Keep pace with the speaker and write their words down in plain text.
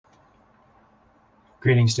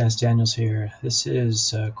Greetings, Dennis Daniels here. This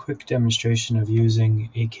is a quick demonstration of using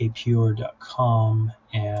akpure.com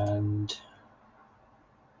and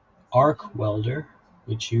arc welder,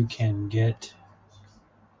 which you can get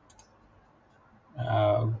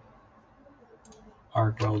arc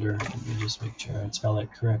welder. Let me just make sure I spell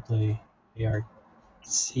it correctly.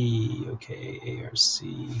 A-R-C, okay,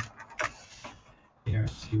 A-R-C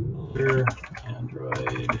welder,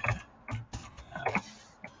 Android app.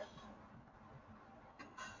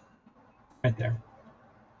 Right there.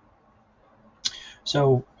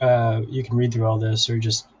 So you can read through all this or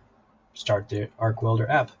just start the arc welder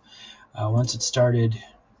app. Once it's started,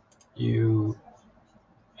 you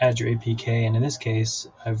add your APK, and in this case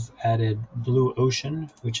I've added Blue Ocean,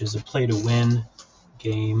 which is a play to win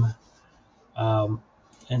game, and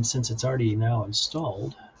since it's already now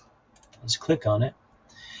installed, let's click on it,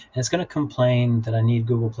 and it's going to complain that I need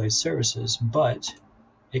Google Play services, but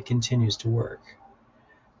it continues to work.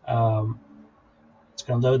 It's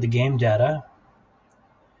going to load the game data,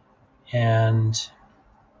 and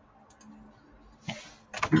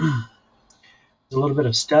a little bit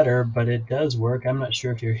of stutter, but it does work. I'm not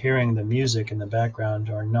sure if you're hearing the music in the background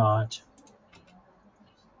or not.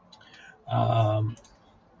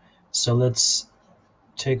 So let's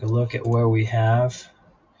take a look at where we have.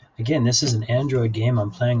 Again, this is an Android game. I'm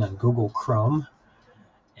playing on Google Chrome,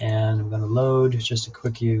 and I'm going to load just to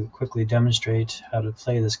quickly demonstrate how to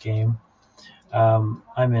play this game.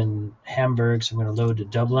 I'm in Hamburg, so I'm going to load to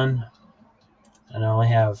Dublin, and I only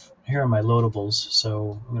have, here are my loadables,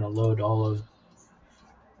 so I'm going to load all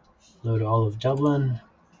of Dublin,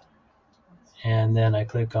 and then I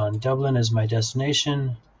click on Dublin as my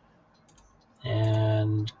destination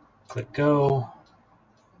and click go.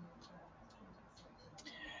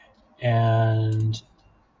 And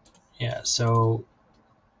yeah, so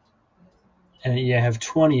and you have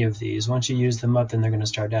 20 of these. Once you use them up, then they're going to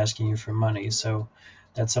start asking you for money. So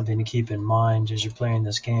that's something to keep in mind as you're playing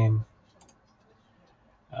this game.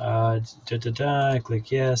 I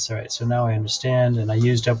click yes. All right, so now I understand, and I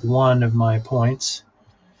used up one of my points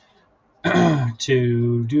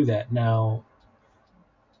to do that. Now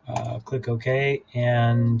click OK,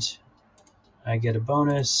 and I get a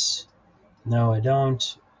bonus. No, I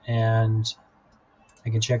don't. And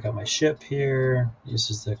I can check out my ship here.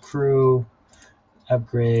 This is the crew,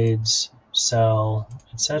 upgrades, sell,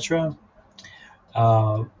 etc.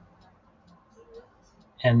 And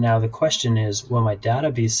now the question is, will my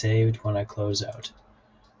data be saved when I close out?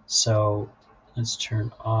 So let's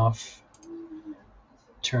turn off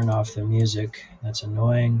the music. That's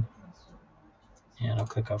annoying. And I'll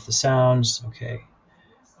click off the sounds. Okay.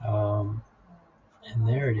 And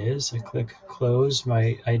there it is. I click close.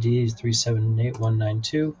 My ID is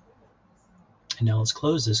 378192. And now let's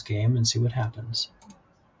close this game and see what happens.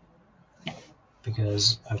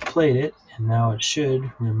 Because I've played it, and now it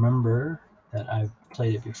should remember that I've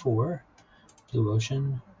played it before. Blue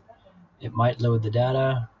Ocean. It might load the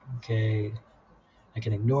data. Okay, I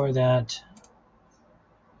can ignore that.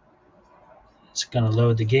 It's going to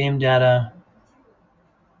load the game data.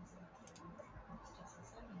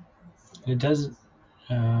 It doesn't.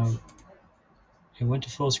 It went to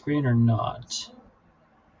full screen or not?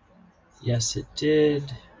 Yes, it did.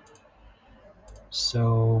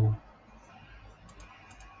 So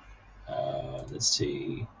let's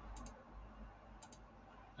see.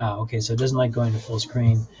 Okay, so it doesn't like going to full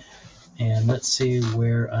screen. And let's see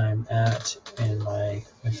where I'm at in my,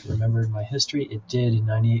 if you remembered my history, it did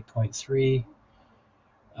 98.3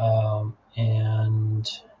 and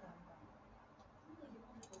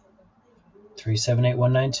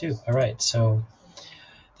 378192. All right, so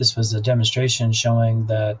this was a demonstration showing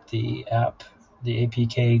that the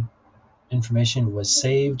APK information was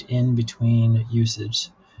saved in between usage,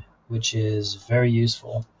 which is very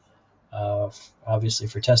useful, obviously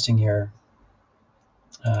for testing your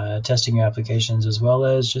applications, as well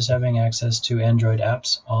as just having access to Android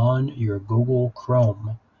apps on your Google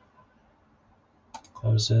Chrome.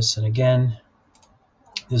 Close this, and again,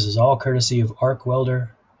 this is all courtesy of Arc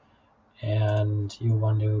Welder, and you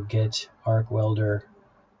want to get Arc Welder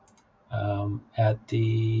at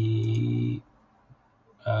the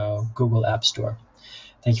Google App Store.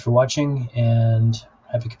 Thank you for watching, and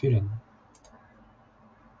happy computing.